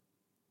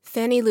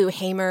Fannie Lou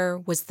Hamer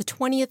was the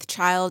 20th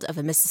child of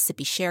a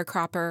Mississippi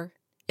sharecropper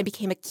and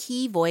became a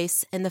key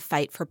voice in the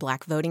fight for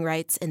Black voting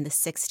rights in the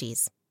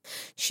 60s.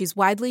 She's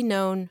widely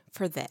known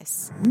for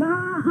this.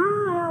 Now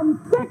I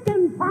am sick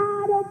and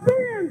tired of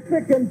being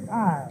sick and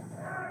tired.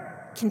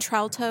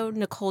 Contralto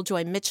Nicole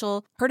Joy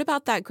Mitchell heard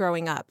about that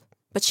growing up,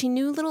 but she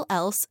knew little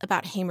else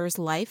about Hamer's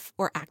life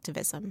or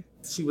activism.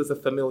 She was a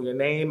familiar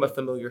name, a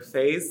familiar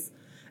face,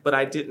 but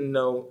I didn't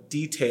know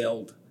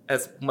detailed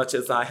as much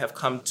as I have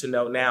come to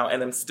know now,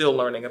 and I'm still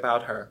learning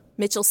about her.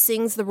 Mitchell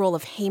sings the role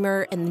of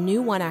Hamer in the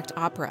new one-act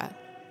opera,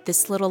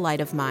 This Little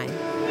Light of Mine.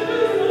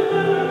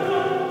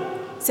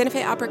 Santa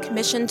Fe Opera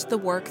commissioned the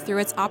work through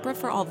its Opera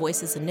for All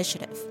Voices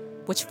initiative,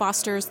 which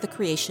fosters the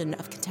creation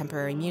of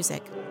contemporary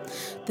music.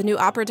 The new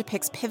opera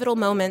depicts pivotal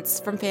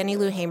moments from Fannie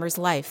Lou Hamer's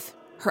life.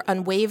 Her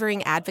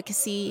unwavering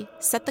advocacy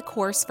set the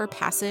course for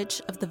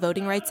passage of the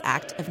Voting Rights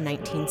Act of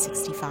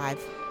 1965.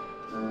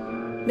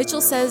 Mitchell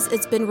says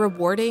it's been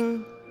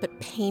rewarding but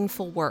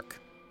painful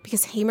work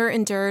because Hamer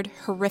endured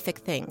horrific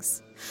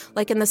things,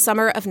 like in the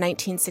summer of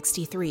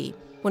 1963,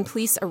 when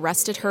police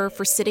arrested her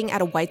for sitting at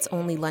a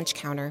whites-only lunch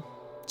counter.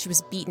 She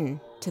was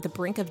beaten to the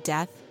brink of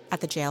death at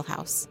the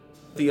jailhouse.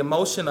 The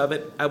emotion of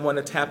it, I want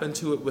to tap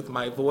into it with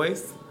my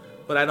voice,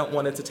 but I don't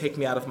want it to take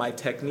me out of my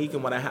technique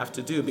and what I have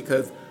to do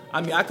because,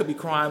 I could be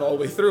crying all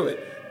the way through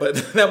it, but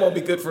that won't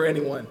be good for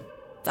anyone.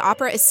 The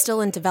opera is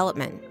still in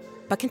development,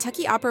 but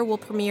Kentucky Opera will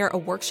premiere a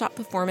workshop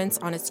performance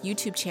on its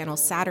YouTube channel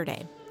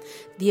Saturday.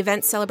 The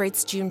event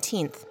celebrates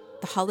Juneteenth,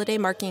 the holiday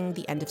marking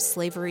the end of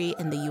slavery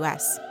in the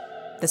U.S.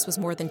 This was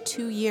more than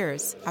 2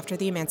 years after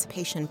the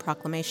Emancipation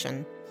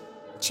Proclamation.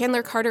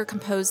 Chandler Carter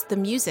composed the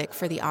music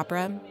for the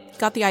opera,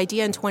 got the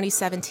idea in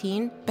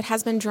 2017, but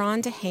has been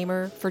drawn to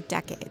Hamer for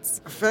decades.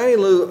 Fannie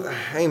Lou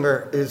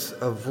Hamer is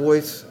a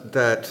voice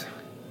that,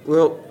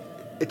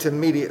 it's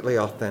immediately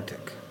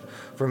authentic.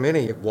 For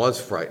many, it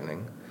was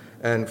frightening,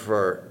 and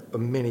for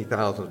many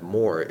thousands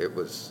more, it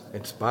was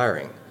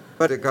inspiring.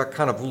 But it got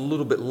kind of a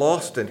little bit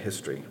lost in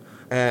history,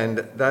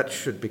 and that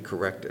should be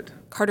corrected.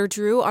 Carter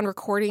drew on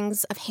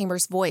recordings of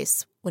Hamer's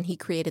voice when he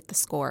created the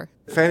score.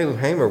 Fannie Lou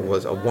Hamer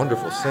was a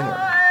wonderful singer.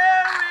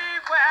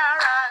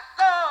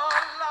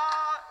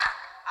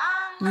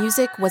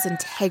 Music was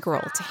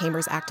integral to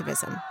Hamer's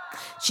activism.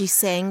 She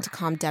sang to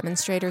calm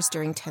demonstrators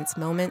during tense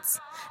moments,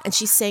 and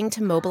she sang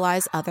to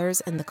mobilize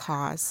others in the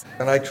cause.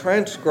 And I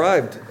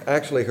transcribed,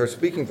 actually, her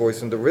speaking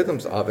voice and the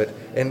rhythms of it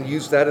and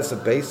used that as a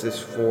basis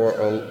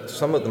for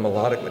some of the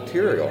melodic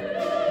material.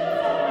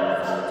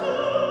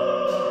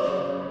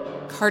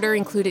 Carter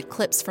included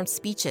clips from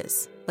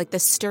speeches, like the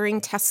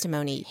stirring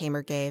testimony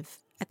Hamer gave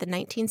at the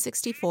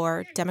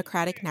 1964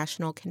 Democratic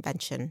National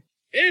Convention.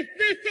 Is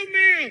this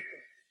America,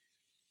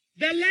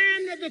 the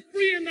land of the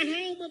free and the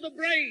home of the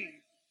brave,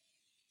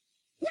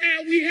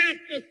 where we have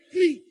to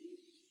sleep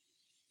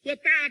with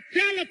our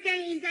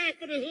telephones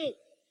off of the hook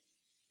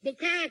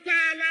because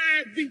our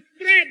lives be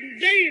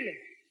threatened daily,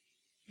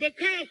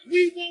 because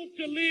we want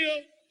to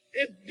live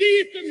as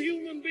decent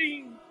human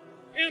beings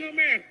in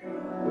America?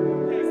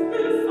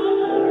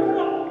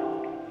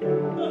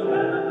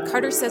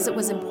 Carter says it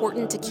was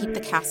important to keep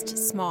the cast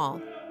small,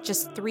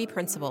 just 3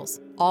 principals,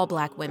 all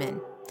Black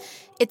women.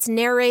 It's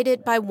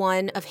narrated by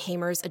one of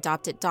Hamer's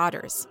adopted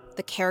daughters,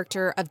 the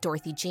character of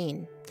Dorothy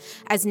Jean.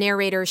 As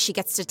narrator, she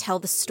gets to tell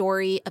the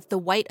story of the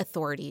white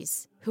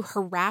authorities who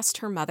harassed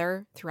her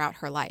mother throughout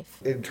her life.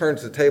 It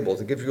turns the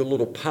tables. It gives you a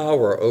little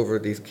power over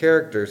these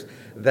characters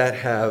that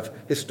have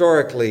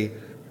historically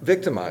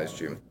victimized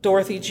you.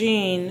 Dorothy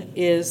Jean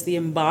is the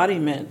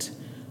embodiment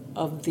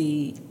of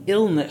the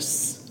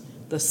illness,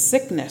 the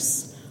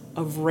sickness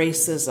of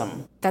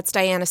racism. That's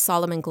Diana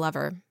Solomon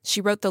Glover.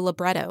 She wrote the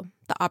libretto,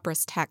 the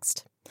opera's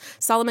text.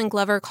 Solomon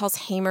Glover calls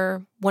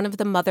Hamer one of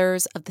the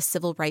mothers of the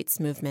civil rights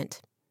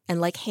movement.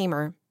 And like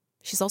Hamer,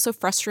 she's also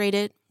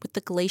frustrated with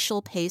the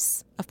glacial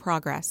pace of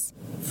progress.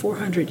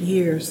 400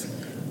 years,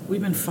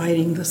 we've been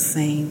fighting the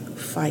same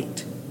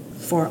fight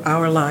for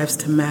our lives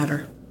to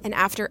matter. And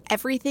after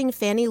everything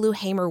Fannie Lou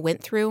Hamer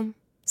went through,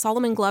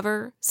 Solomon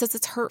Glover says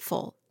it's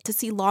hurtful to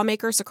see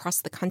lawmakers across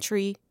the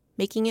country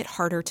making it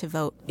harder to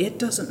vote. It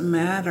doesn't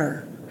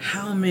matter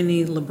how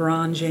many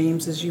LeBron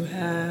Jameses you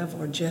have,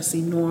 or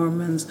Jesse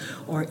Normans,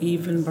 or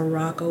even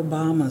Barack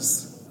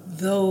Obamas.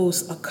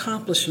 Those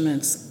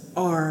accomplishments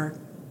are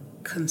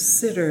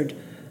considered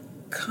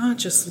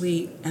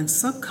consciously and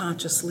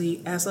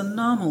subconsciously as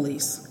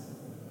anomalies.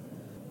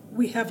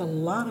 We have a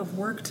lot of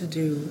work to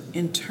do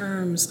in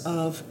terms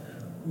of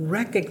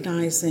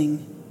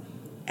recognizing,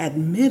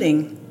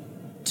 admitting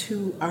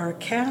to our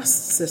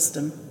caste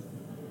system,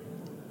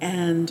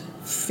 and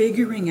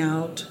figuring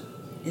out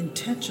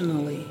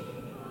intentionally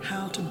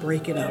how to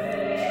break it up.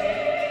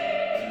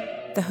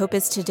 The hope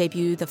is to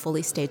debut the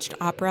fully staged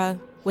opera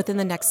within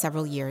the next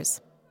several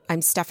years.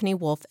 I'm Stephanie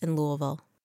Wolf in Louisville.